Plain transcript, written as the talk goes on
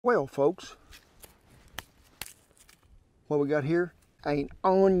Well, folks, what we got here? An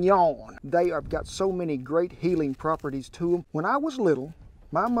onion. They have got so many great healing properties to them. When I was little,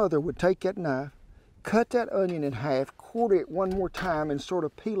 my mother would take that knife, cut that onion in half, quarter it one more time, and sort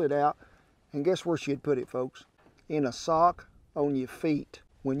of peel it out. And guess where she'd put it, folks? In a sock on your feet.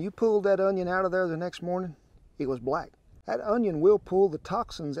 When you pulled that onion out of there the next morning, it was black. That onion will pull the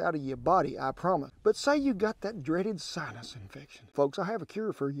toxins out of your body, I promise. But say you got that dreaded sinus infection. Folks, I have a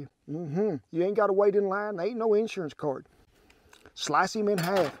cure for you. You ain't got to wait in line. There ain't no insurance card. Slice him in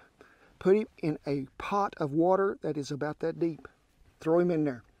half. Put him in a pot of water that is about that deep. Throw him in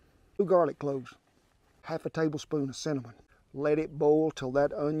there. 2 garlic cloves. Half a tablespoon of cinnamon. Let it boil till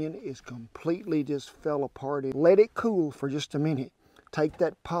that onion is completely just fell apart. Let it cool for just a minute. Take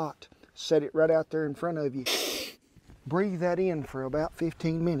that pot. Set it right out there in front of you. Breathe that in for about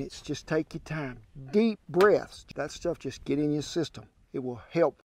 15 minutes. Just take your time. Deep breaths. That stuff just get in your system. It will help